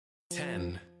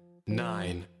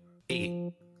9,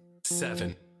 8,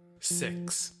 7,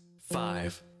 6,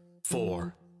 5,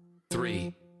 4,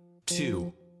 3,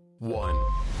 2, 1.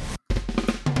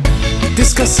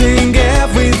 Discussing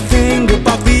everything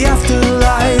about the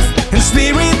afterlife and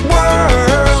spirit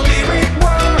world.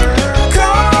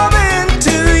 Coming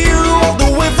to you all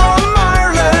the way from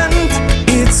Ireland,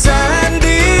 it's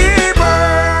Sandie,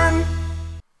 Byrne.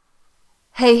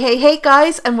 Hey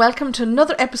guys, and welcome to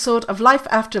another episode of Life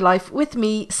After Life with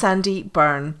me, Sandie,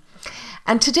 Byrne.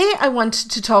 And today I wanted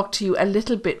to talk to you a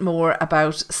little bit more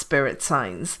about spirit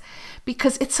signs,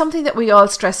 because it's something that we all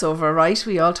stress over, right?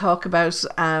 We all talk about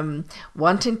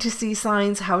wanting to see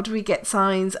signs, how do we get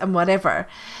signs and whatever.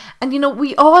 And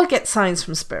we all get signs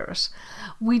from spirit.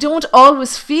 We don't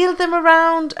always feel them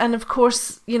around, and of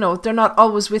course, they're not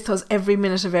always with us every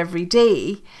minute of every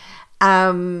day.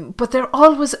 But they're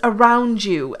always around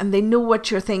you and they know what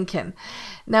you're thinking.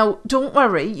 Now, don't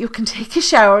worry, you can take a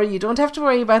shower. You don't have to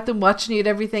worry about them watching you and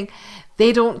everything.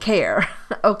 They don't care,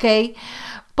 okay?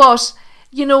 But,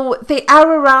 they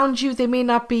are around you. They may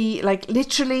not be like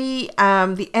literally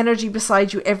the energy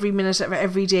beside you every minute of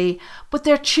every day, but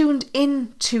they're tuned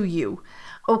in to you.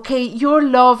 Okay, your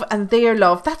love and their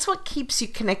love, that's what keeps you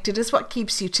connected, is what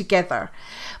keeps you together.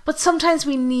 But sometimes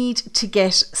we need to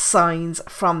get signs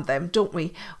from them, don't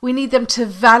we? We need them to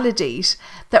validate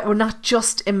that we're not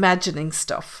just imagining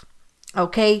stuff.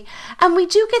 Okay, and we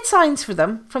do get signs from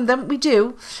them, we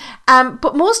do.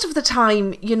 But most of the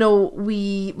time,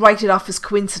 we write it off as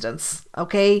coincidence.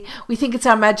 Okay, we think it's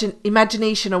our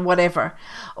imagination or whatever.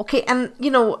 Okay, and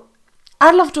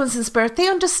our loved ones in spirit, they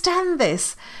understand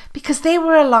this because they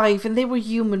were alive and they were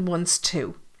human once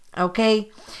too. Okay,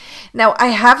 now I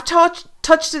have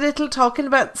touched a little talking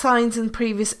about signs in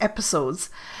previous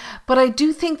episodes, but I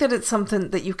do think that it's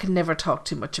something that you can never talk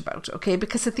too much about, okay?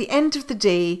 Because at the end of the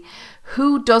day,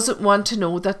 who doesn't want to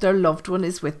know that their loved one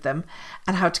is with them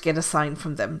and how to get a sign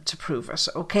from them to prove it,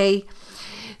 okay?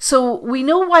 So we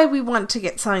know why we want to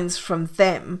get signs from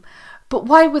them, but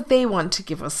why would they want to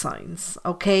give us signs,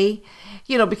 okay?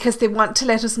 Because they want to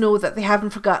let us know that they haven't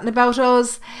forgotten about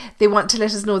us. They want to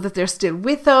let us know that they're still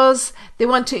with us. They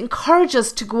want to encourage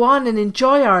us to go on and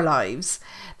enjoy our lives.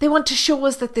 They want to show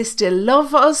us that they still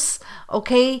love us,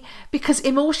 okay? Because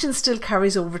emotion still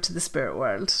carries over to the spirit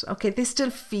world, okay? They still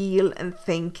feel and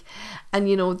think, and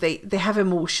they have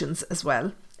emotions as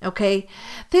well, okay?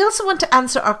 They also want to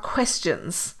answer our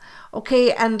questions.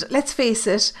 Okay, and let's face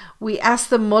it, we ask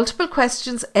them multiple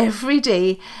questions every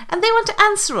day and they want to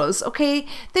answer us, okay?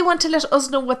 They want to let us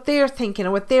know what they're thinking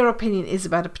or what their opinion is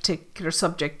about a particular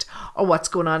subject or what's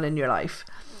going on in your life.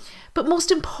 But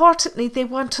most importantly, they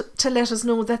want to let us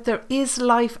know that there is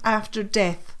life after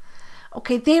death.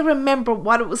 Okay, they remember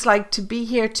what it was like to be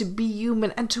here, to be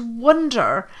human, and to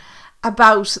wonder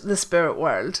about the spirit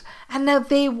world. And now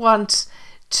they want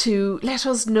to let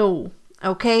us know,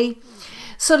 okay?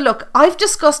 So look, I've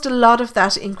discussed a lot of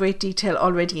that in great detail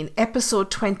already in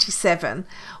episode 27,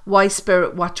 Why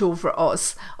Spirit Watch Over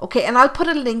Us. Okay, and I'll put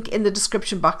a link in the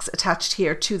description box attached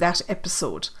here to that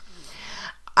episode.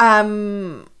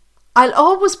 I'll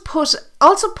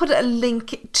also put a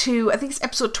link to, I think it's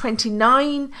episode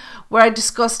 29, where I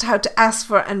discussed how to ask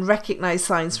for and recognize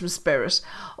signs from spirit.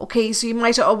 Okay, so you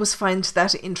might always find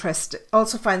that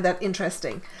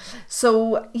interesting.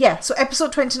 So yeah, so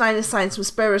episode 29 is signs from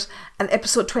spirit, and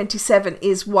episode 27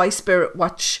 is why spirit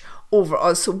watch over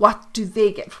us. So what do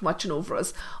they get from watching over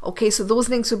us? Okay, so those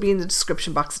links will be in the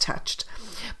description box attached.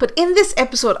 But in this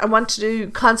episode, I want to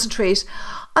concentrate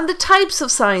on the types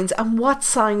of signs and what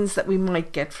signs that we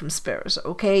might get from spirit,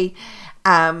 okay?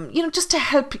 Just to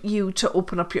help you to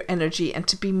open up your energy and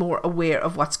to be more aware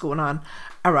of what's going on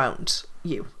around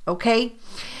you, okay?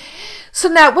 So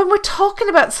now, when we're talking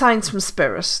about signs from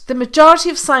spirit, the majority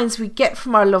of signs we get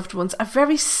from our loved ones are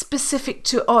very specific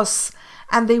to us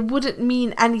and they wouldn't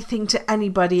mean anything to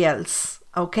anybody else.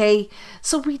 Okay,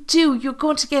 so you're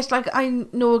going to get, like, I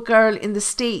know a girl in the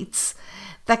States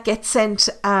that gets sent,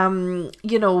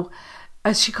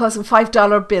 as she calls them,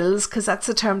 $5 bills, because that's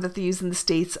a term that they use in the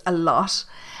States a lot.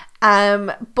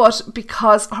 But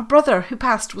because her brother who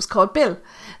passed was called Bill,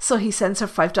 so he sends her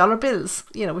 $5 bills,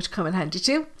 which come in handy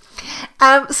too.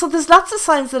 So there's lots of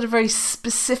signs that are very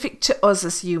specific to us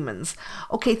as humans.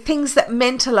 Okay, things that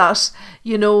meant a lot,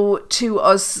 to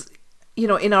us,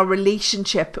 in our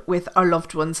relationship with our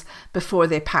loved ones before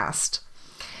they passed.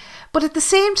 But at the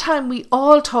same time, we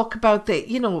all talk about the,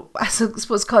 you know, I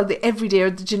suppose called the everyday or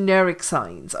the generic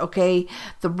signs, okay?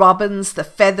 The robins, the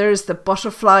feathers, the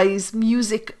butterflies,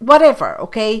 music, whatever,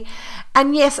 okay?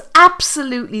 And yes,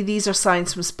 absolutely, these are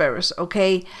signs from spirit,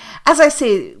 okay? As I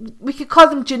say, we could call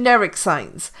them generic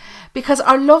signs because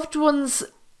our loved ones,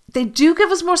 they do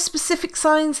give us more specific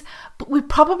signs, but we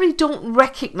probably don't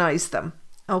recognize them,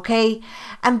 okay?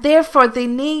 And therefore, they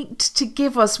need to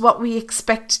give us what we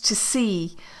expect to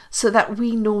see so that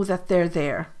we know that they're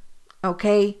there,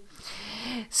 okay?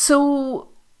 So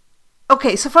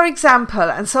for example,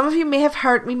 and some of you may have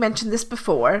heard me mention this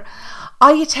before,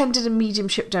 I attended a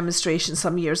mediumship demonstration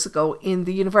some years ago in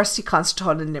the University Concert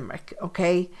Hall in Limerick,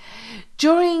 okay?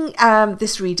 During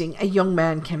this reading, a young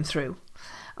man came through.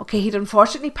 Okay, he'd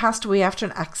unfortunately passed away after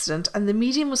an accident, and the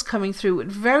medium was coming through with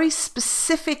very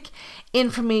specific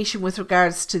information with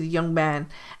regards to the young man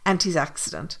and his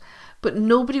accident. But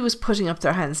nobody was putting up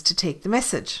their hands to take the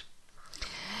message.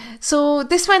 So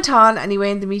this went on anyway,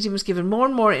 and the medium was given more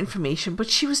and more information, but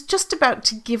she was just about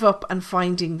to give up on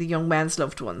finding the young man's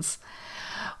loved ones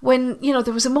when, you know,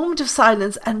 there was a moment of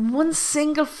silence and one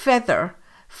single feather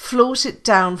floated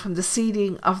down from the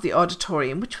ceiling of the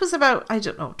auditorium, which was about,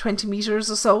 20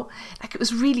 meters or so. Like, it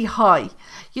was really high.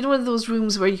 You know, one of those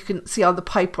rooms where you can see all the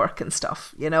pipework and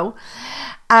stuff, you know.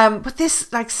 But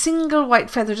this like single white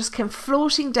feather just came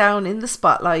floating down in the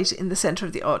spotlight in the centre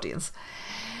of the audience.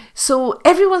 So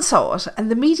everyone saw it,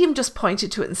 and the medium just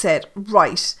pointed to it and said,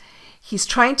 right, he's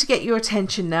trying to get your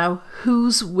attention now.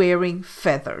 Who's wearing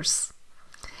feathers?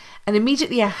 And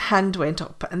immediately a hand went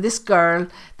up, and this girl,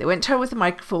 they went to her with a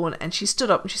microphone, and she stood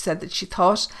up and she said that she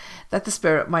thought that the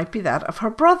spirit might be that of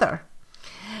her brother.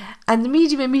 And the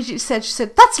medium immediately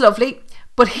said, that's lovely,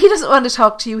 but he doesn't want to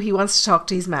talk to you. He wants to talk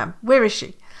to his mum. Where is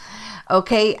she?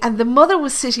 Okay, and the mother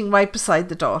was sitting right beside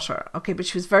the daughter, okay, but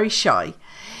she was very shy.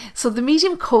 So the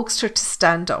medium coaxed her to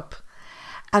stand up,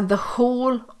 and the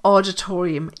whole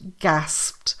auditorium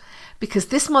gasped, because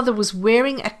this mother was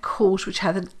wearing a coat which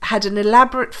had an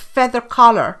elaborate feather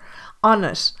collar on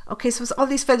it. Okay, so it was all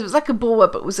these feathers. It was like a boa,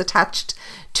 but it was attached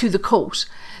to the coat.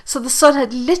 So the son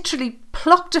had literally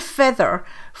plucked a feather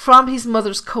from his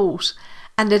mother's coat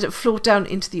and let it float down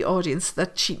into the audience so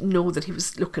that she'd know that he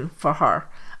was looking for her.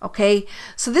 Okay,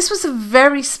 so this was a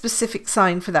very specific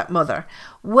sign for that mother.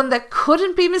 One that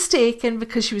couldn't be mistaken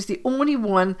because she was the only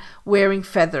one wearing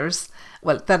feathers,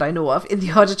 well, that I know of, in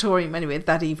the auditorium anyway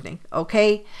that evening.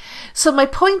 Okay, so my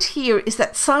point here is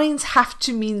that signs have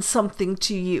to mean something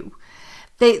to you.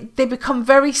 They become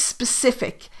very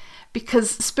specific because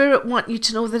spirit want you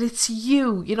to know that it's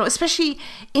you, you know, especially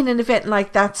in an event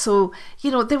like that. So,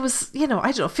 you know, there was,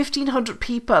 1,500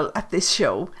 people at this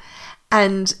show.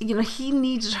 And, you know, he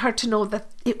needed her to know that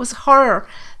it was her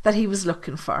that he was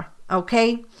looking for.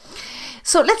 Okay.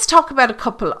 So let's talk about a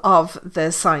couple of the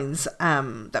signs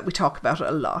that we talk about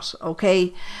a lot.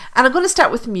 Okay. And I'm going to start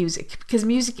with music, because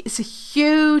music is a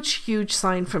huge, huge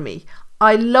sign for me.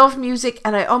 I love music,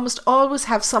 and I almost always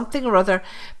have something or other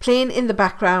playing in the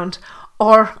background,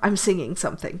 or I'm singing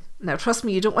something. Now, trust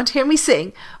me, you don't want to hear me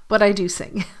sing, but I do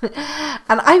sing.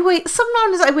 And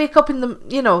sometimes I wake up in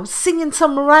the, singing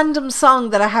some random song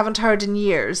that I haven't heard in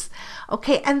years.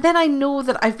 Okay, and then I know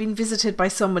that I've been visited by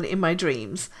someone in my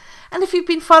dreams. And if you've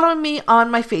been following me on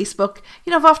my Facebook,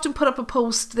 I've often put up a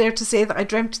post there to say that I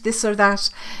dreamt this or that,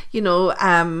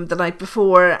 the night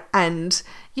before, and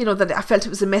that I felt it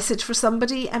was a message for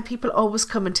somebody, and people always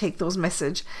come and take those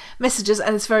messages,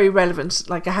 and it's very relevant.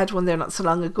 Like, I had one there not so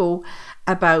long ago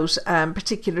about a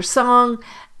particular song,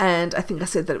 and I think I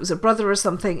said that it was a brother or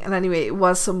something, and anyway, it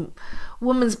was some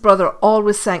woman's brother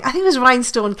always sang, I think it was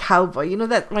Rhinestone Cowboy, you know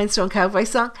that Rhinestone Cowboy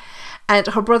song? And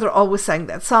her brother always sang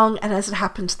that song, and as it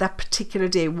happened, that particular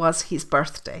day was his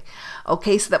birthday.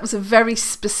 Okay, so that was a very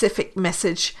specific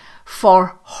message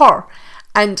for her.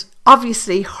 And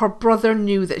obviously, her brother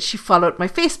knew that she followed my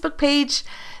Facebook page,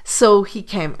 so he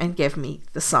came and gave me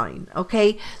the sign.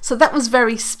 Okay, so that was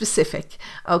very specific.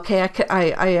 Okay,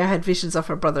 I had visions of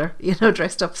her brother,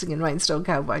 dressed up singing Rhinestone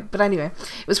Cowboy. But anyway,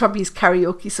 it was probably his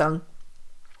karaoke song.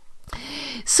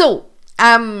 So,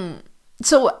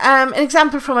 an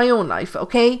example from my own life,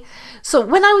 okay? So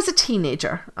when I was a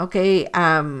teenager, okay,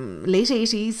 late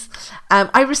 80s,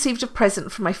 I received a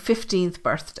present for my 15th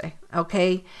birthday,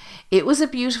 okay? It was a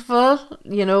beautiful,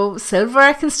 silver,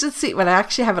 I can still see, well, I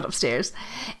actually have it upstairs.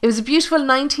 It was a beautiful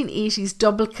 1980s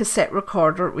double cassette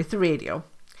recorder with a radio.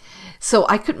 So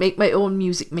I could make my own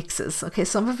music mixes. Okay,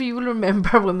 some of you will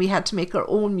remember when we had to make our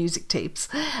own music tapes,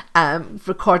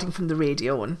 recording from the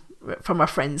radio and from our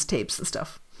friends' tapes and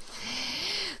stuff.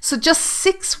 So just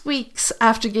 6 weeks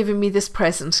after giving me this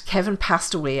present, Kevin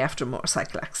passed away after a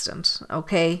motorcycle accident,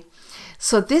 okay?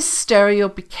 So this stereo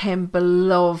became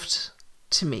beloved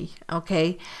to me,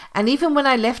 okay? And even when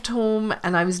I left home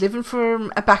and I was living for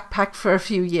a backpack for a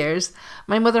few years,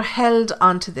 my mother held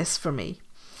on to this for me.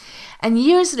 And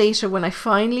years later, when I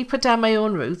finally put down my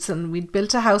own roots and we'd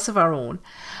built a house of our own,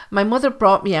 my mother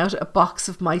brought me out a box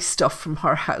of my stuff from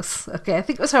her house. Okay, I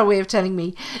think it was her way of telling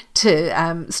me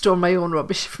to store my own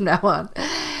rubbish from now on.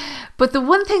 But the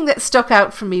one thing that stuck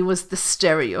out for me was the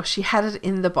stereo. She had it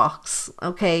in the box,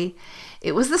 okay?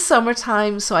 It was the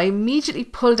summertime, so I immediately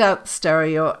pulled out the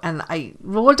stereo and I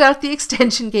rolled out the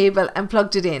extension cable and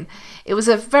plugged it in. It was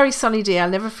a very sunny day, I'll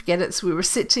never forget it. So we were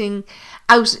sitting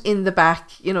out in the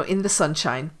back, you know, in the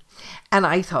sunshine. And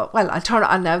I thought, well, I'll turn it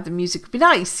on now, the music would be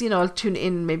nice, you know, I'll tune it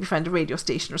in, maybe find a radio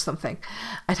station or something.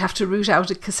 I'd have to root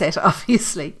out a cassette,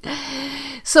 obviously.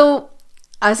 So,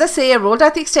 as I say, I rolled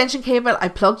out the extension cable, I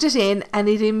plugged it in, and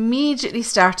it immediately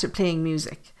started playing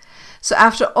music. So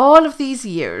after all of these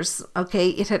years, okay,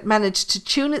 it had managed to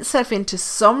tune itself into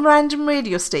some random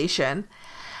radio station,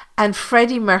 and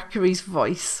Freddie Mercury's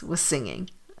voice was singing.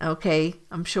 Okay,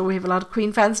 I'm sure we have a lot of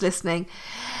Queen fans listening.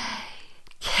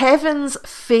 Kevin's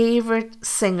favourite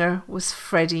singer was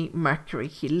Freddie Mercury.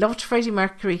 He loved Freddie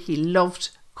Mercury. He loved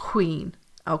Queen.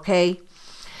 Okay,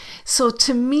 so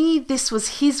to me, this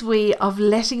was his way of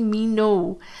letting me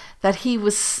know that he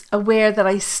was aware that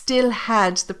I still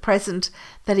had the present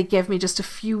that he gave me just a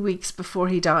few weeks before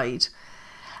he died.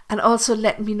 And also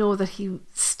letting me know that he was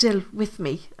still with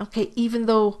me. Okay, even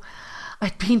though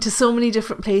I'd been to so many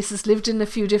different places, lived in a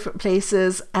few different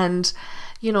places, and,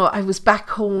 you know, I was back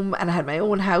home and I had my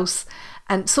own house,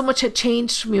 and so much had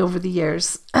changed for me over the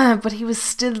years, but he was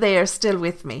still there, still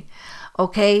with me.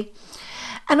 Okay.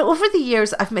 And over the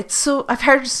years, I've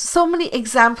heard so many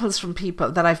examples from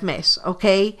people that I've met,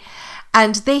 okay?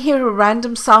 And they hear a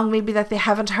random song maybe that they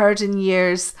haven't heard in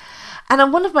years. And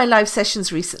on one of my live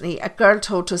sessions recently, a girl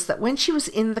told us that when she was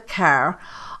in the car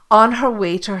on her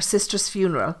way to her sister's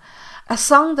funeral, a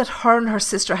song that her and her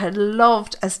sister had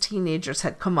loved as teenagers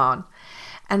had come on.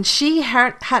 And she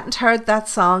hadn't heard that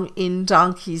song in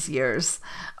donkey's years,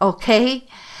 okay?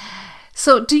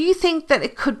 So do you think that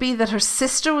it could be that her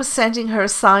sister was sending her a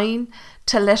sign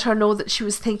to let her know that she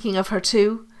was thinking of her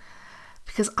too?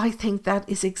 Because I think that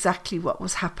is exactly what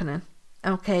was happening.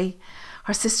 Okay.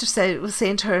 Her sister was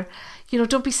saying to her, you know,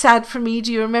 don't be sad for me.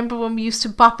 Do you remember when we used to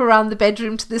bop around the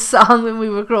bedroom to this song when we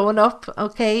were growing up?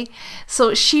 Okay.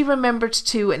 So she remembered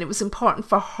too, and it was important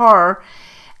for her,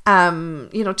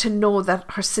 you know, to know that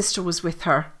her sister was with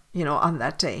her, you know, on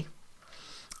that day.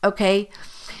 Okay.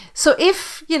 So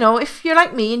if you're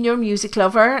like me and you're a music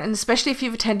lover, and especially if you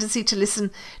have a tendency to listen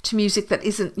to music that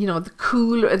isn't, you know, the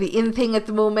cool or the in thing at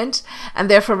the moment, and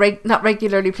therefore not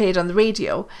regularly played on the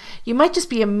radio, you might just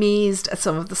be amazed at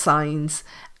some of the signs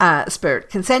Spirit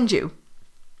can send you.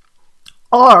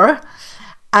 Or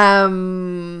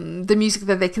the music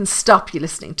that they can stop you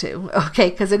listening to, okay?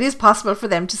 Because it is possible for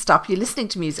them to stop you listening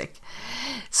to music.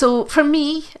 So for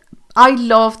me, I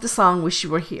love the song Wish You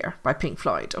Were Here by Pink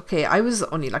Floyd, okay? I was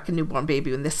only like a newborn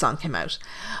baby when this song came out,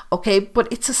 okay?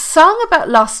 But it's a song about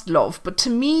lost love, but to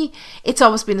me, it's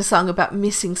always been a song about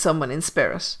missing someone in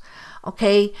spirit,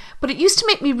 okay? But it used to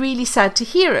make me really sad to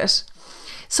hear it.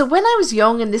 So when I was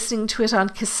young and listening to it on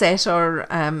cassette or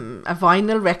a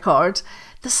vinyl record,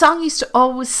 the song used to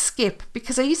always skip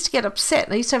because I used to get upset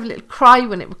and I used to have a little cry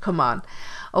when it would come on,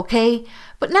 okay?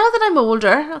 But now that I'm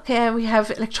older, okay, we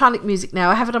have electronic music now,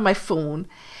 I have it on my phone,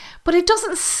 but it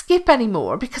doesn't skip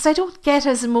anymore because I don't get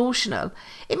as emotional.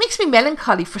 It makes me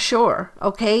melancholy for sure,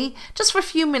 okay, just for a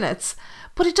few minutes,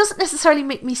 but it doesn't necessarily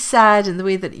make me sad in the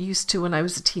way that it used to when I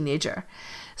was a teenager.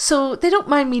 So they don't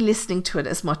mind me listening to it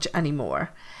as much anymore.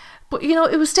 But, you know,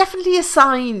 it was definitely a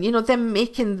sign, you know, them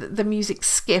making the music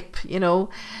skip, you know.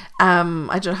 I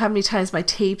don't know how many times my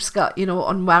tapes got, you know,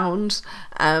 unwound.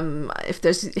 If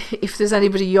there's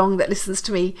anybody young that listens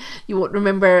to me, you won't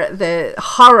remember the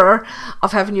horror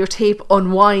of having your tape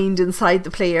unwind inside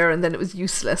the player and then it was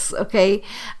useless, okay?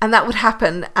 And that would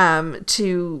happen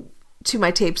to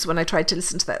my tapes when I tried to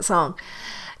listen to that song,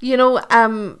 you know,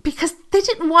 because they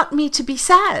didn't want me to be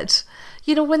sad.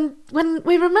 You know, when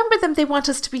we remember them, they want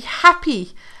us to be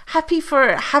happy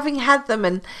for having had them.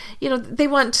 And, you know, they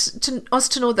want us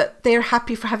to know that they're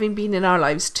happy for having been in our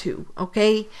lives too,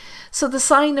 okay? So the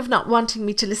sign of not wanting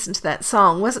me to listen to that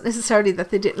song wasn't necessarily that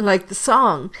they didn't like the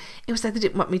song. It was that they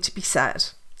didn't want me to be sad,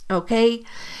 okay?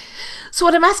 So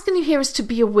what I'm asking you here is to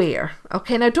be aware,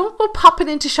 okay? Now don't go popping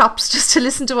into shops just to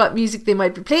listen to what music they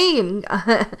might be playing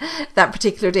that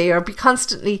particular day, or be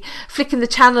constantly flicking the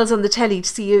channels on the telly to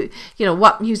see, you know,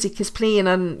 what music is playing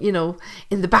on, you know,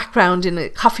 in the background in a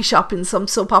coffee shop in some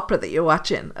soap opera that you're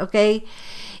watching, okay?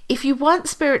 If you want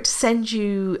Spirit to send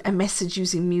you a message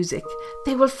using music,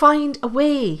 they will find a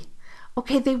way,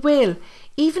 okay? They will,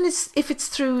 even if it's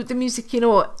through the music, you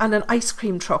know, on an ice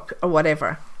cream truck or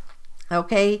whatever,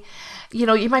 okay? You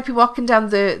know, you might be walking down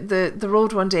the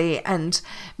road one day and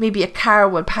maybe a car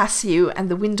will pass you and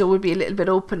the window will be a little bit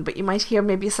open, but you might hear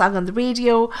maybe a song on the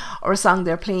radio or a song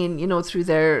they're playing, you know, through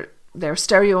their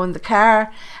stereo in the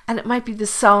car, and it might be the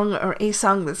song or a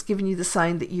song that's giving you the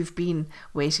sign that you've been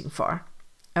waiting for,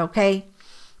 okay?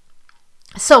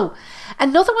 So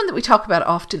another one that we talk about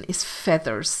often is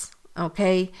feathers,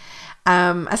 okay?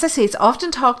 As I say, it's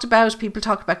often talked about. People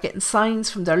talk about getting signs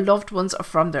from their loved ones or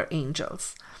from their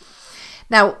angels.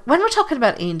 Now, when we're talking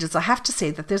about angels, I have to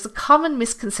say that there's a common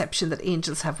misconception that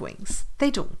angels have wings. They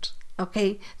don't,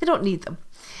 okay? They don't need them.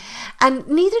 And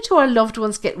neither do our loved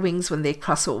ones get wings when they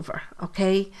cross over,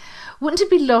 okay? Wouldn't it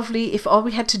be lovely if all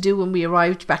we had to do when we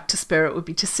arrived back to Spirit would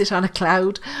be to sit on a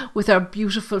cloud with our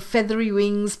beautiful feathery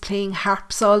wings playing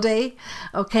harps all day,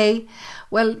 okay?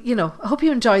 Well, you know, I hope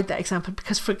you enjoyed that example,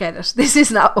 because forget it. This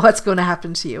is not what's going to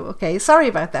happen to you, okay? Sorry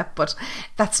about that, but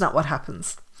that's not what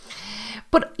happens.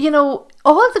 But, you know,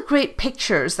 all the great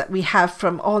pictures that we have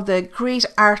from all the great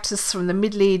artists from the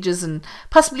Middle Ages and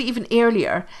possibly even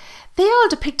earlier, they all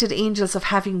depicted angels of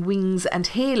having wings and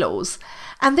halos,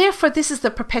 and therefore this is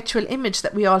the perpetual image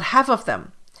that we all have of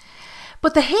them.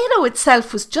 But the halo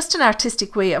itself was just an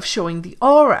artistic way of showing the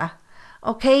aura,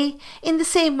 okay? In the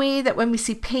same way that when we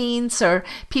see paints or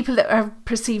people that are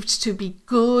perceived to be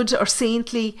good or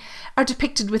saintly are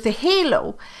depicted with a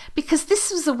halo, because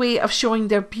this was a way of showing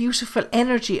their beautiful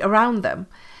energy around them.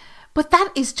 But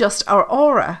that is just our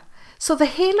aura. So the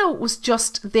halo was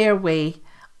just their way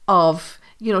of,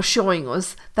 you know, showing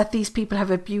us that these people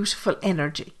have a beautiful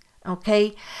energy,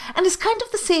 okay? And it's kind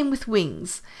of the same with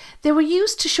wings. They were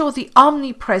used to show the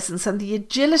omnipresence and the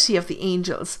agility of the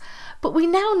angels, but we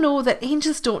now know that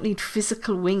angels don't need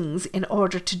physical wings in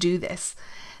order to do this.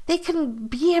 They can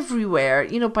be everywhere,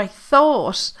 you know, by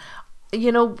thought.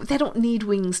 You know, they don't need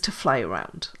wings to fly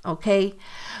around, okay?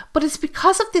 But it's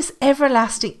because of this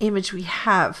everlasting image we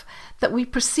have that we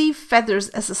perceive feathers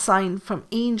as a sign from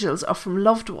angels or from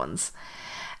loved ones.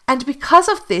 And because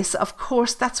of this, of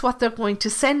course, that's what they're going to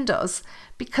send us,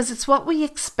 because it's what we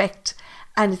expect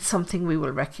and it's something we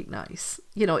will recognize.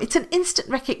 You know, it's an instant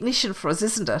recognition for us,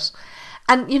 isn't it?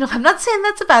 And, you know, I'm not saying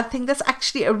that's a bad thing. That's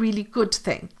actually a really good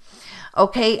thing,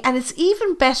 okay? And it's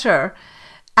even better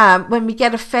when we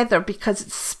get a feather because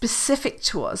it's specific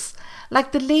to us.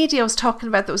 Like the lady I was talking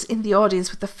about that was in the audience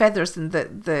with the feathers in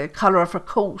the collar of her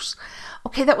coat.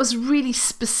 Okay, that was really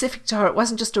specific to her. It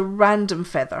wasn't just a random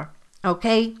feather.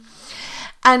 Okay.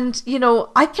 And, you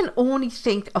know, I can only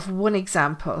think of one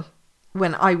example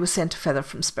when I was sent a feather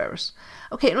from Spirit.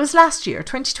 Okay, it was last year,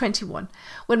 2021,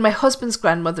 when my husband's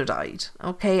grandmother died.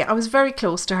 Okay, I was very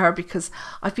close to her because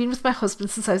I've been with my husband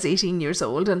since I was 18 years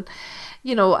old. And,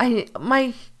 you know,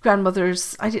 my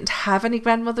grandmothers, I didn't have any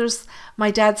grandmothers.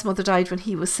 My dad's mother died when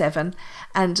he was 7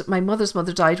 and my mother's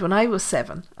mother died when I was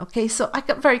 7. Okay, so I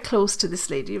got very close to this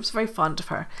lady. I was very fond of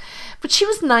her. But she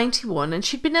was 91 and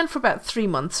she'd been ill for about 3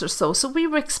 months or so. So we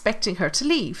were expecting her to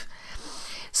leave.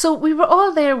 So we were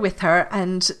all there with her,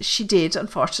 and she did,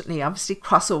 unfortunately, obviously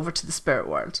cross over to the spirit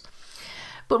world.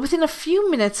 But within a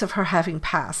few minutes of her having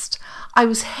passed, I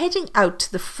was heading out to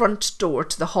the front door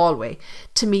to the hallway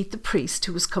to meet the priest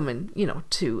who was coming, you know,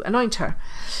 to anoint her.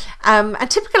 And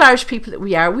typical Irish people that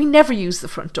we are, we never use the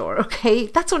front door, okay?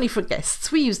 That's only for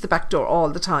guests. We use the back door all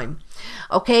the time,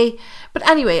 okay? But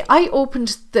anyway, I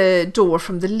opened the door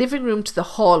from the living room to the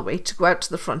hallway to go out to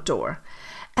the front door.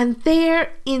 And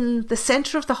there in the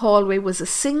centre of the hallway was a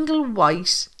single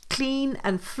white, clean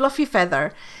and fluffy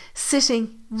feather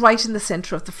sitting right in the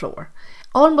centre of the floor.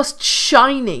 Almost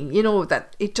shining, you know,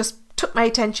 that it just took my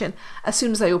attention as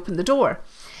soon as I opened the door.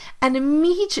 And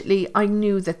immediately I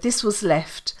knew that this was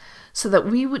left so that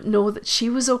we would know that she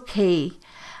was okay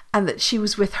and that she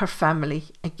was with her family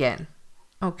again.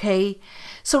 Okay,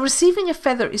 so receiving a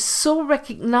feather is so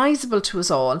recognisable to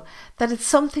us all that it's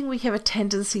something we have a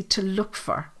tendency to look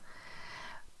for.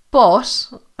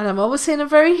 But, and I'm always saying I'm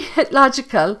very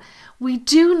logical, we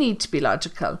do need to be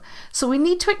logical. So we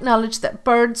need to acknowledge that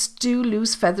birds do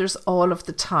lose feathers all of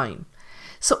the time.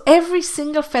 So every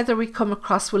single feather we come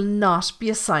across will not be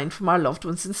a sign from our loved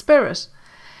ones in spirit.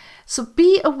 So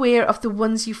be aware of the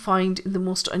ones you find in the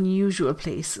most unusual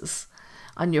places.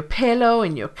 on your pillow,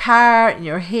 in your car, in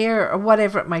your hair, or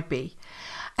whatever it might be.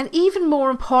 And even more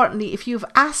importantly, if you've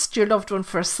asked your loved one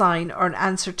for a sign or an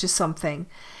answer to something,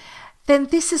 then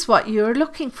this is what you're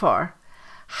looking for.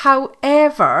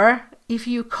 However, if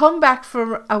you come back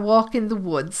from a walk in the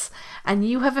woods and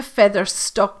you have a feather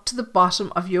stuck to the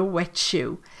bottom of your wet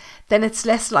shoe, then it's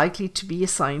less likely to be a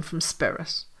sign from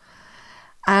spirit.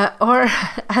 Or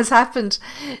as happened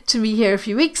to me here a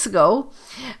few weeks ago,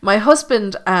 my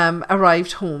husband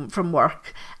arrived home from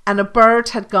work and a bird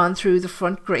had gone through the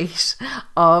front grate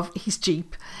of his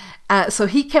Jeep. So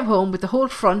he came home with the whole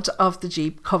front of the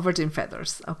Jeep covered in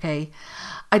feathers, okay?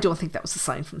 I don't think that was a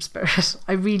sign from spirit.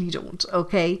 I really don't,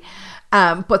 okay?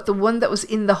 But the one that was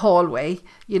in the hallway,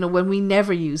 when we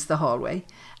never use the hallway,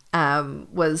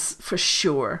 was for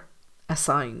sure a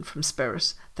sign from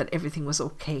spirit that everything was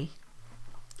okay.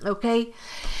 Okay,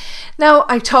 now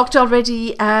I talked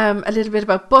already a little bit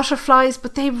about butterflies,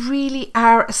 but they really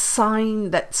are a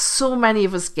sign that so many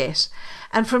of us get.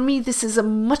 And for me, this is a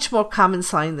much more common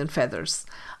sign than feathers.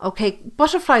 Okay,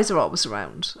 butterflies are always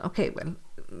around. Okay, well,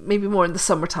 maybe more in the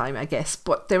summertime, I guess,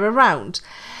 but they're around.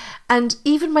 And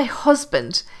even my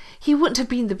husband, he wouldn't have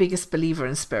been the biggest believer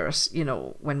in spirit,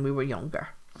 when we were younger.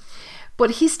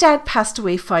 But his dad passed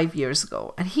away 5 years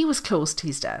ago and he was close to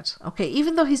his dad. Okay,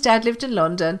 even though his dad lived in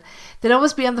London, they'd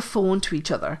always be on the phone to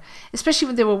each other, especially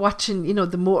when they were watching, the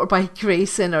motorbike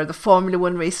racing or the Formula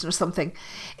 1 racing or something.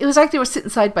 It was like they were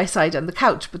sitting side by side on the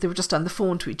couch, but they were just on the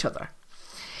phone to each other.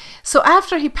 So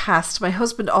after he passed, my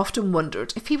husband often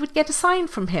wondered if he would get a sign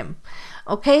from him.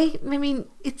 Okay, I mean,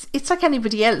 it's like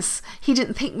anybody else. He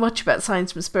didn't think much about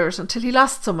signs from spirit until he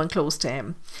lost someone close to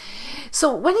him.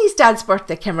 So when his dad's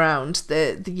birthday came around,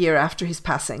 the year after his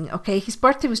passing, okay, his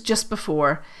birthday was just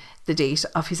before the date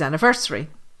of his anniversary.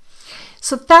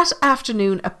 So that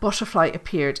afternoon, a butterfly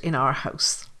appeared in our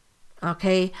house.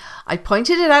 Okay, I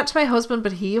pointed it out to my husband,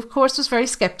 but he, of course, was very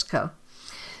skeptical.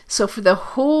 So for the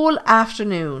whole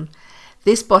afternoon,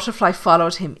 this butterfly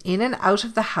followed him in and out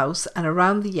of the house and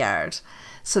around the yard.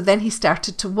 So then he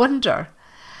started to wonder.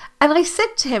 And I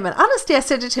said to him, and honestly I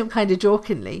said it to him kind of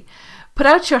jokingly, put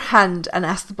out your hand and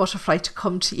ask the butterfly to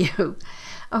come to you.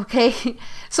 Okay,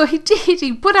 so he did.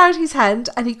 He put out his hand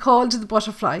and he called to the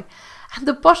butterfly. And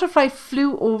the butterfly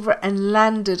flew over and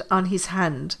landed on his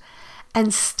hand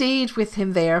and stayed with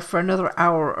him there for another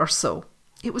hour or so.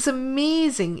 It was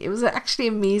amazing. It was actually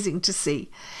amazing to see.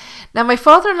 Now, my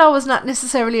father-in-law was not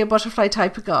necessarily a butterfly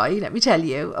type of guy, let me tell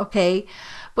you, okay?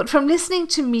 But from listening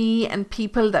to me and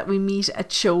people that we meet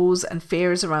at shows and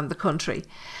fairs around the country,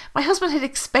 my husband had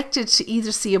expected to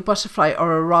either see a butterfly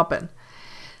or a robin.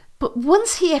 But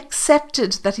once he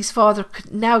accepted that his father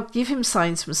could now give him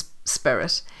signs from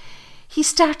spirit, he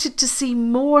started to see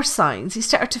more signs. He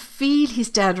started to feel his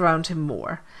dad around him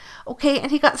more. Okay, and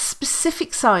he got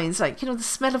specific signs like, the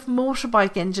smell of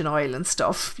motorbike engine oil and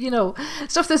stuff,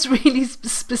 stuff that's really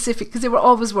specific because they were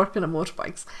always working on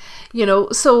motorbikes,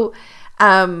 so,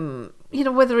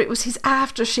 whether it was his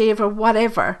aftershave or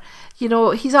whatever,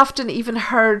 he's often even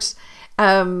heard,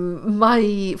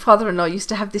 my father-in-law used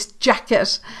to have this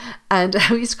jacket and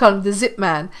we used to call him the Zip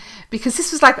Man because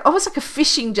this was almost like a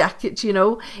fishing jacket,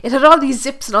 it had all these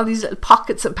zips and all these little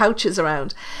pockets and pouches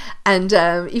around. And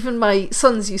even my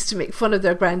sons used to make fun of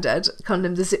their granddad, calling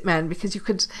him the Zip Man, because you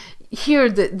could hear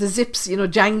the zips,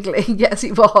 jangling as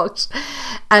he walked.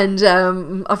 And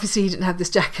obviously he didn't have this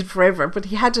jacket forever, but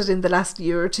he had it in the last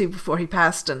year or two before he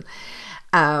passed. And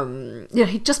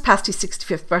he just passed his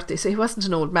 65th birthday, so he wasn't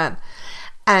an old man.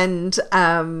 And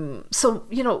so,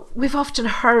 we've often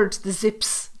heard the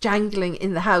zips jangling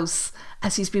in the house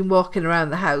as he's been walking around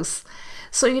the house.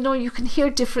 So, you can hear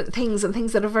different things and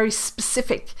things that are very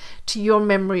specific to your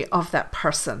memory of that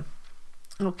person.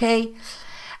 Okay.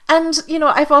 And,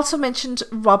 I've also mentioned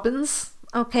robins.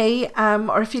 Okay.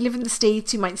 Or if you live in the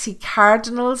States, you might see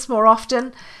cardinals more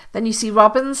often than you see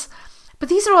robins. But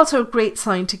these are also a great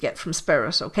sign to get from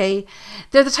spirit, okay?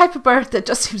 They're the type of bird that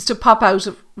just seems to pop out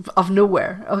of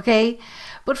nowhere, okay?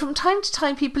 But from time to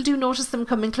time, people do notice them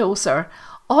coming closer,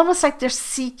 almost like they're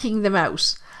seeking them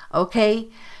out, okay?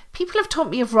 People have told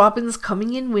me of robins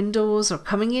coming in windows or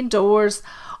coming in doors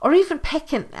or even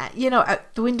pecking,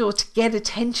 out the window to get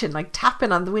attention, like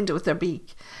tapping on the window with their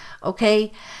beak,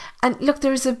 okay? And look,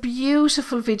 there's a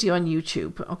beautiful video on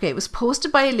YouTube, okay? It was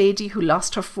posted by a lady who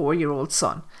lost her 4-year-old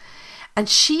son. And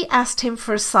she asked him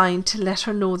for a sign to let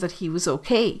her know that he was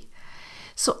okay.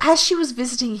 So as she was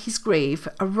visiting his grave,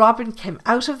 a robin came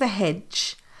out of the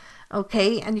hedge.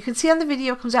 Okay, and you can see on the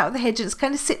video, it comes out of the hedge and it's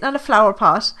kind of sitting on a flower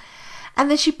pot. And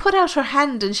then she put out her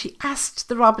hand and she asked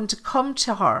the robin to come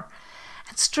to her.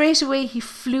 And straight away he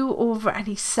flew over and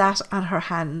he sat on her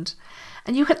hand.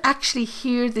 and you can actually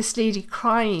hear this lady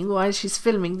crying while she's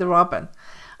filming the robin.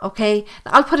 Okay,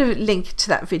 now, I'll put a link to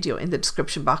that video in the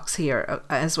description box here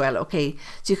as well, okay,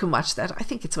 so you can watch that. I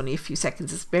think it's only a few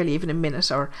seconds, it's barely even a minute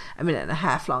or a minute and a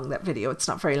half long, that video. It's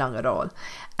not very long at all,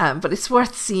 but it's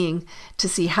worth seeing to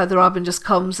see how the robin just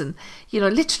comes and, you know,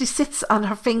 literally sits on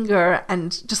her finger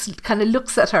and just kind of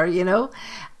looks at her, you know.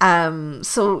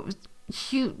 So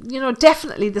you know,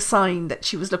 definitely the sign that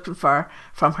she was looking for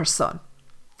from her son.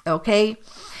 Okay,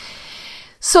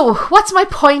 so what's my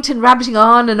point in rabbiting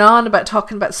on and on about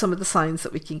talking about some of the signs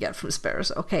that we can get from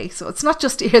spirit? Okay, so it's not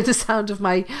just to hear the sound of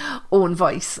my own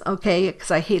voice, okay,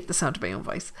 because I hate the sound of my own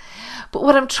voice. But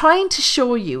what I'm trying to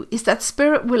show you is that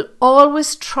spirit will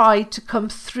always try to come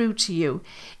through to you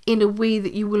in a way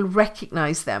that you will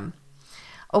recognize them,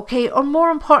 okay, or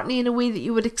more importantly, in a way that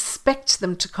you would expect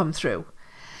them to come through.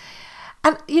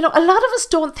 And, you know, a lot of us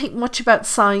don't think much about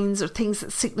signs or things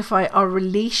that signify our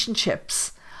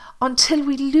relationships until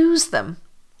we lose them,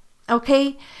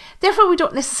 okay? Therefore, we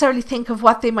don't necessarily think of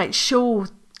what they might show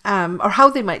or how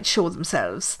they might show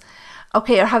themselves,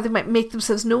 okay, or how they might make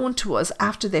themselves known to us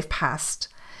after they've passed.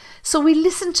 So we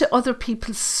listen to other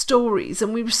people's stories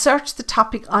and we research the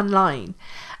topic online,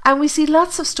 and we see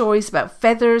lots of stories about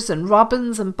feathers and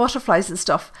robins and butterflies and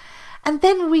stuff, and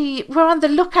then we're on the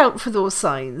lookout for those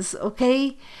signs,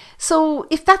 okay? So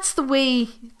if that's the way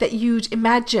that you'd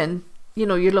imagine, you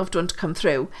know, your loved one to come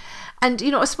through. And, you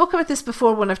know, I spoke about this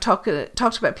before when I've talked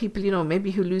about people, you know,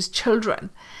 maybe who lose children.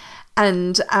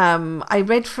 And I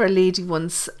read for a lady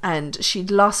once, and she'd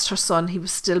lost her son. He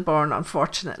was stillborn,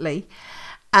 unfortunately.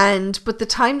 But the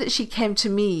time that she came to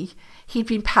me, he'd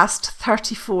been past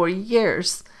 34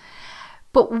 years.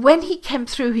 But when he came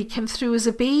through as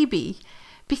a baby,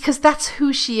 because that's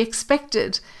who she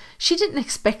expected. She didn't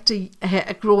expect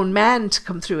a grown man to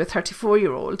come through, a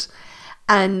 34-year-old.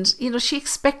 And, you know, she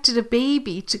expected a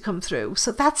baby to come through.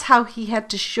 So that's how he had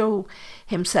to show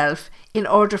himself in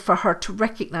order for her to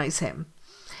recognize him.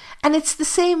 And it's the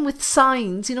same with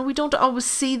signs. You know, we don't always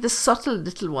see the subtle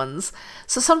little ones.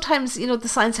 So sometimes, you know, the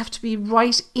signs have to be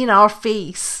right in our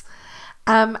face.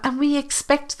 And we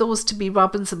expect those to be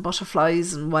robins and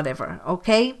butterflies and whatever,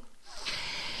 okay?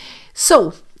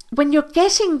 So when you're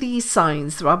getting these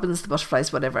signs, the robins, the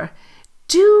butterflies, whatever,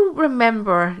 do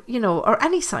remember, you know, or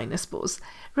any sign, I suppose,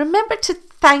 remember to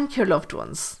thank your loved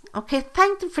ones, okay?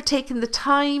 Thank them for taking the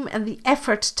time and the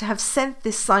effort to have sent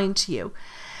this sign to you.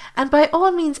 And by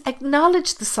all means,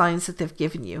 acknowledge the signs that they've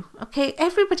given you, okay?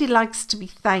 Everybody likes to be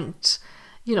thanked,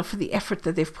 you know, for the effort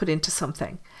that they've put into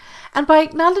something. And by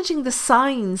acknowledging the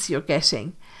signs you're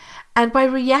getting, and by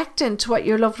reacting to what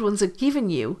your loved ones are giving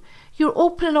you, you're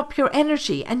opening up your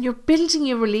energy and you're building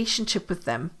your relationship with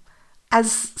them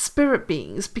as spirit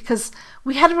beings, because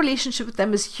we had a relationship with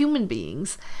them as human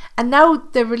beings, and now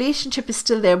the relationship is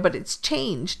still there, but it's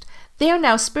changed. They're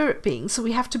now spirit beings, so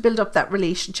we have to build up that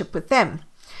relationship with them,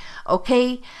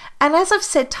 okay? And as I've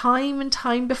said time and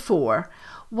time before,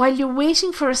 while you're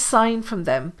waiting for a sign from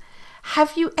them,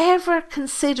 have you ever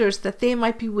considered that they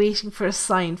might be waiting for a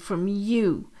sign from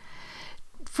you,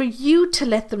 for you to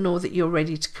let them know that you're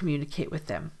ready to communicate with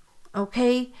them,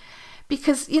 okay?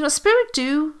 Because, you know, spirit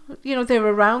do, you know, they're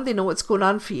around, they know what's going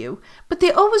on for you, but they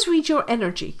always read your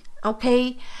energy,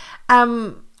 okay?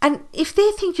 And if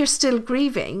they think you're still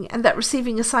grieving and that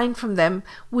receiving a sign from them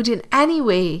would in any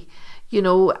way, you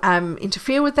know,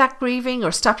 interfere with that grieving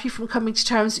or stop you from coming to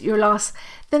terms with your loss,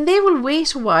 then they will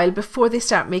wait a while before they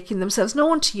start making themselves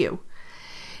known to you.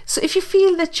 So if you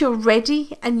feel that you're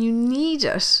ready and you need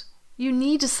it, you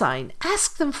need a sign,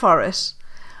 ask them for it,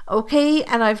 okay?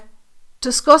 And I've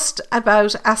discussed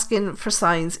about asking for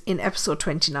signs in episode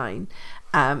 29,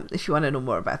 if you want to know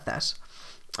more about that.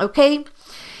 Okay,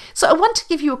 so I want to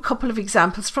give you a couple of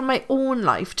examples from my own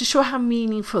life to show how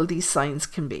meaningful these signs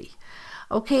can be.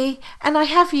 Okay, and I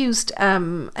have used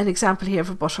an example here of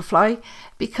a butterfly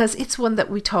because it's one that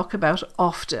we talk about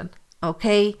often.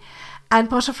 Okay, and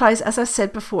butterflies, as I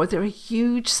said before, they're a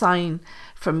huge sign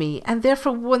for me, and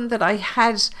therefore one that I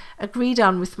had agreed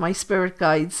on with my spirit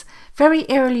guides very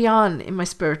early on in my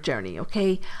spirit journey.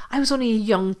 Okay, I was only a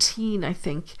young teen, I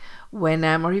think, when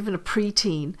or even a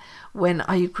pre-teen when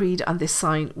I agreed on this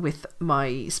sign with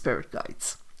my spirit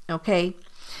guides. Okay,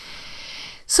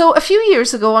 so a few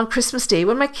years ago on Christmas Day,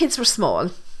 when my kids were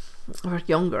small, or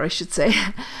younger I should say,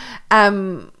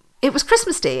 it was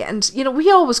Christmas Day, and you know, we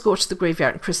always go to the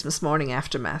graveyard on Christmas morning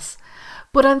after Mass.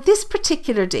 But on this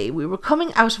particular day, we were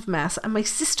coming out of Mass and my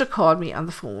sister called me on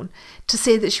the phone to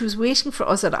say that she was waiting for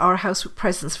us at our house with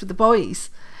presents for the boys.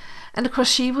 And of course,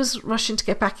 she was rushing to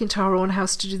get back into her own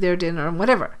house to do their dinner and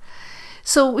whatever.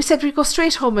 So we said we'd go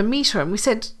straight home and meet her. And we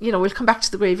said, we'll come back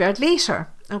to the graveyard later.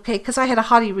 Okay, because I had a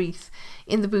holly wreath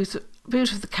in the boot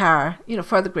of the car,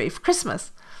 for the grave for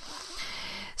Christmas.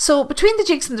 So between the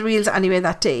jigs and the reels anyway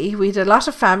that day, we had a lot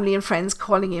of family and friends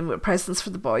calling in with presents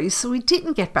for the boys, so we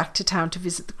didn't get back to town to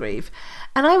visit the grave.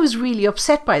 And I was really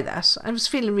upset by that. I was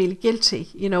feeling really guilty,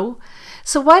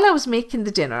 So while I was making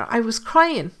the dinner, I was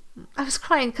crying.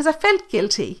 Because I felt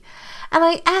guilty. And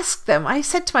I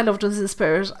said to my loved ones in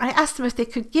spirit, I asked them if they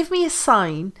could give me a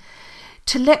sign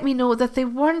to let me know that they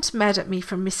weren't mad at me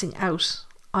for missing out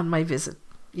on my visit,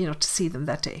 to see them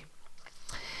that day.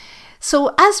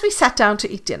 So as we sat down to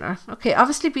eat dinner, okay,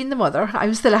 obviously being the mother, I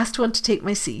was the last one to take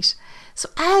my seat. So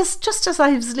just as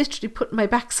I was literally putting my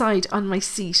backside on my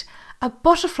seat, a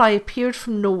butterfly appeared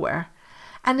from nowhere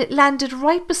and it landed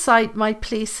right beside my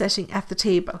place setting at the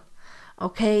table.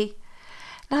 Okay.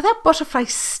 Now that butterfly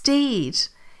stayed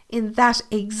in that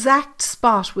exact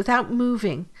spot without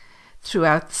moving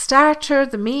throughout the starter,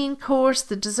 the main course,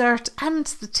 the dessert and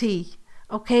the tea.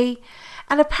 Okay.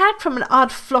 And apart from an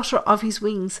odd flutter of his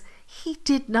wings, he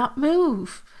did not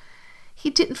move. He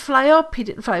didn't fly up, he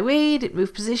didn't fly away, he didn't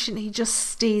move position, he just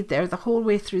stayed there the whole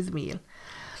way through the meal.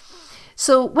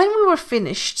 So when we were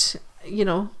finished,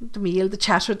 the meal, the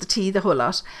chatter, the tea, the whole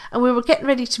lot, and we were getting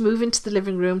ready to move into the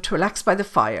living room to relax by the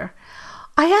fire,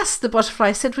 I asked the butterfly,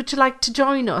 I said, would you like to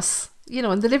join us, in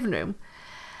the living room?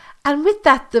 And with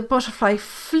that, the butterfly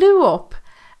flew up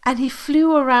and he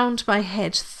flew around my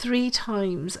head 3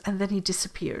 times and then he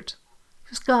disappeared. He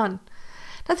was gone.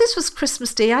 Now, this was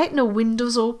Christmas Day. I had no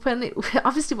windows open. It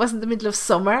obviously wasn't the middle of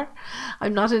summer.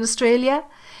 I'm not in Australia,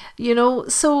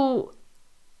 So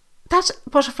that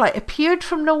butterfly appeared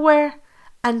from nowhere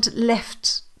and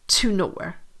left to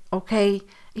nowhere, okay?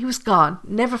 He was gone.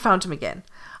 Never found him again,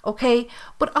 okay?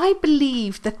 But I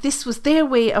believe that this was their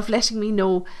way of letting me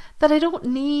know that I don't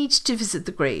need to visit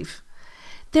the grave.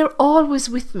 They're always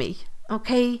with me,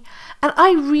 okay? And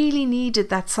I really needed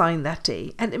that sign that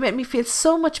day. And it made me feel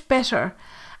so much better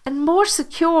and more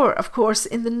secure, of course,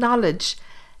 in the knowledge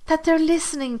that they're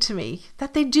listening to me,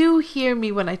 that they do hear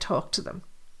me when I talk to them.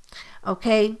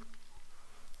 Okay?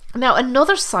 Now,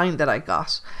 another sign that I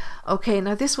got. Okay,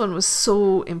 now this one was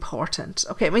so important.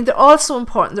 Okay, I mean, they're all so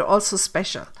important. They're all so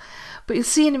special. But you'll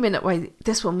see in a minute why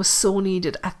this one was so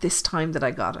needed at this time that I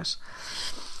got it.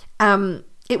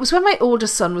 It was when my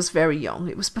oldest son was very young.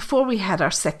 It was before we had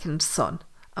our second son.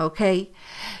 Okay,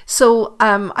 so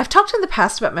I've talked in the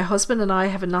past about my husband and I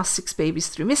having lost 6 babies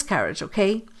through miscarriage.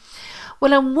 Okay,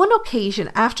 well, on one occasion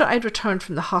after I'd returned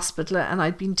from the hospital and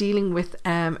I'd been dealing with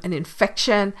an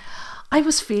infection, I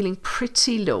was feeling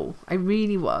pretty low. I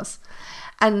really was.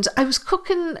 And I was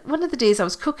cooking, one of the days I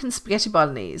was cooking spaghetti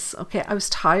bolognese. Okay, I was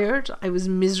tired, I was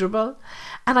miserable,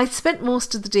 and I'd spent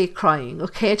most of the day crying.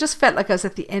 Okay, I just felt like I was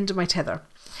at the end of my tether.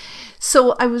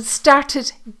 So I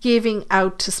started giving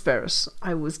out to spirit.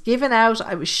 I was giving out,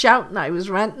 I was shouting, I was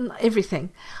ranting,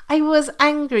 everything. I was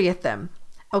angry at them,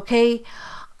 okay?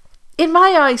 In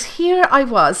my eyes, here I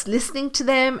was listening to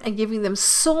them and giving them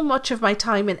so much of my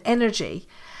time and energy.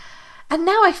 And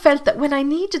now I felt that when I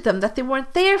needed them, that they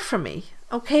weren't there for me,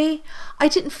 okay? I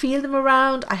didn't feel them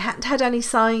around, I hadn't had any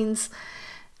signs.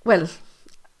 Well,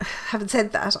 having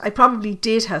said that, I probably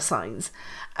did have signs.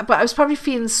 But I was probably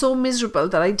feeling so miserable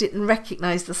that I didn't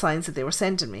recognise the signs that they were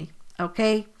sending me.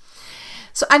 Okay.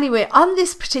 So anyway, on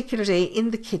this particular day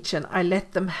in the kitchen, I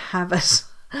let them have it.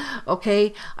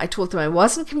 Okay. I told them I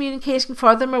wasn't communicating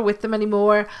for them or with them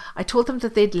anymore. I told them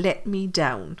that they'd let me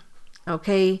down.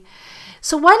 Okay.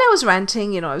 So while I was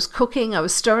ranting, I was cooking, I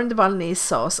was stirring the bolognese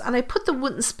sauce, and I put the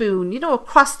wooden spoon,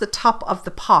 across the top of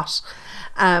the pot,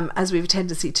 as we have a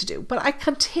tendency to do. But I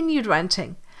continued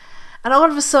ranting. And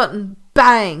all of a sudden,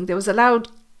 bang, there was a loud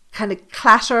kind of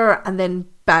clatter and then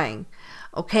bang,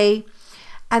 okay?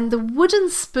 And the wooden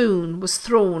spoon was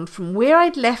thrown from where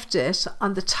I'd left it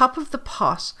on the top of the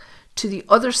pot to the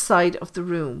other side of the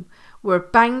room, where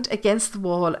it banged against the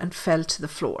wall and fell to the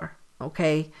floor,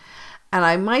 okay? And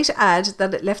I might add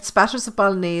that it left spatters of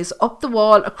bolognese up the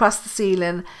wall, across the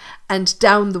ceiling, and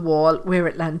down the wall where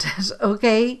it landed,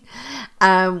 okay?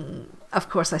 Of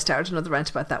course, I started another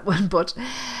rant about that one, but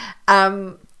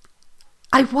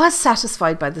I was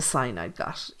satisfied by the sign I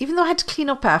got, even though I had to clean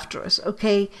up after it,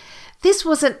 okay? This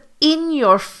was an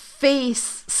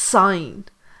in-your-face sign,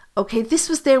 okay? This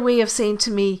was their way of saying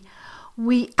to me,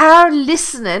 we are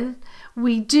listening,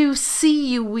 we do see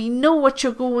you, we know what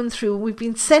you're going through, we've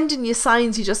been sending you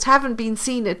signs, you just haven't been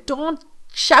seeing it, don't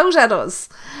shout at us,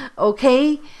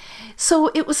 okay?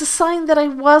 So it was a sign that I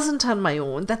wasn't on my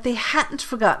own, that they hadn't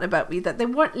forgotten about me, that they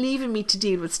weren't leaving me to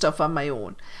deal with stuff on my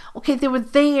own. Okay, they were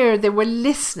there, they were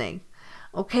listening.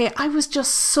 Okay, I was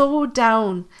just so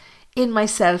down in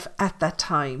myself at that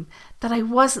time that I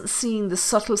wasn't seeing the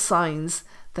subtle signs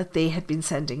that they had been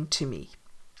sending to me.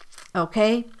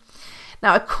 Okay,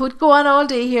 now I could go on all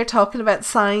day here talking about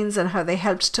signs and how they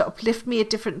helped to uplift me at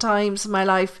different times in my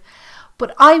life,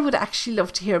 but I would actually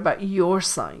love to hear about your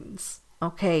signs.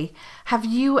 Okay, have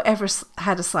you ever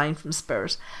had a sign from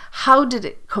Spirit? How did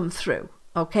it come through?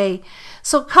 Okay,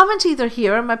 so comment either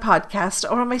here on my podcast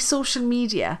or on my social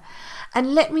media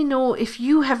and let me know if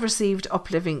you have received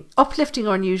uplifting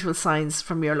or unusual signs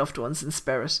from your loved ones in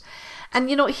spirit. And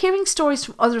hearing stories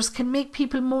from others can make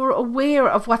people more aware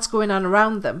of what's going on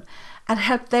around them and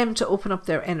help them to open up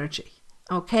their energy.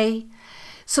 Okay,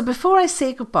 so before I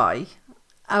say goodbye,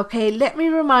 okay, let me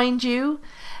remind you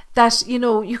that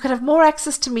you can have more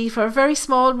access to me for a very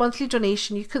small monthly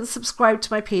donation. You can subscribe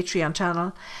to my Patreon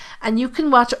channel and you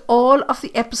can watch all of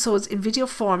the episodes in video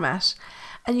format,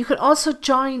 and you can also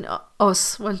join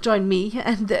me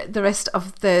and the rest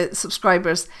of the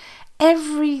subscribers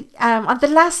on the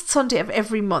last Sunday of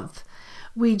every month.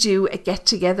 We do a get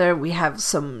together, we have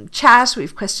some chat, we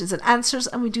have questions and answers,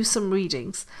 and we do some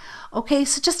readings. Okay,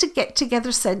 so just a get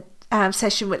together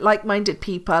session with like-minded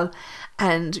people,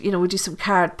 and we do some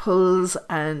card pulls,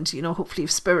 and hopefully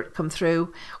if Spirit come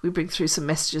through, we bring through some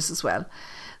messages as well.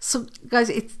 So guys,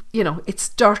 it's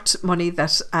dirt money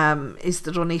that is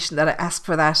the donation that I ask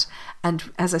for that,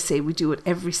 and as I say, we do it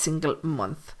every single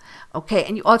month. Okay,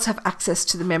 and you also have access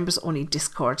to the members only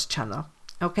Discord channel.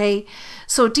 Okay,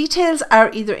 so details are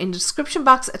either in the description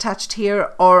box attached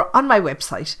here or on my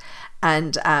website.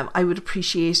 And I would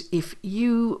appreciate if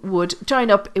you would join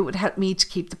up. It would help me to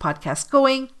keep the podcast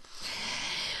going.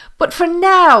 But for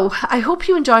now, I hope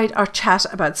you enjoyed our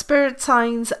chat about spirit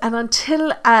signs. And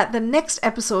until the next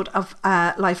episode of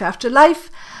Life After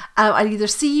Life, I'll either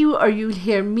see you or you'll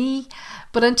hear me.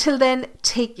 But until then,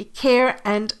 take care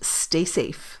and stay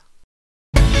safe.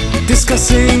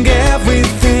 Discussing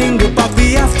everything about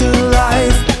the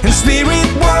afterlife and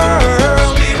spirit world.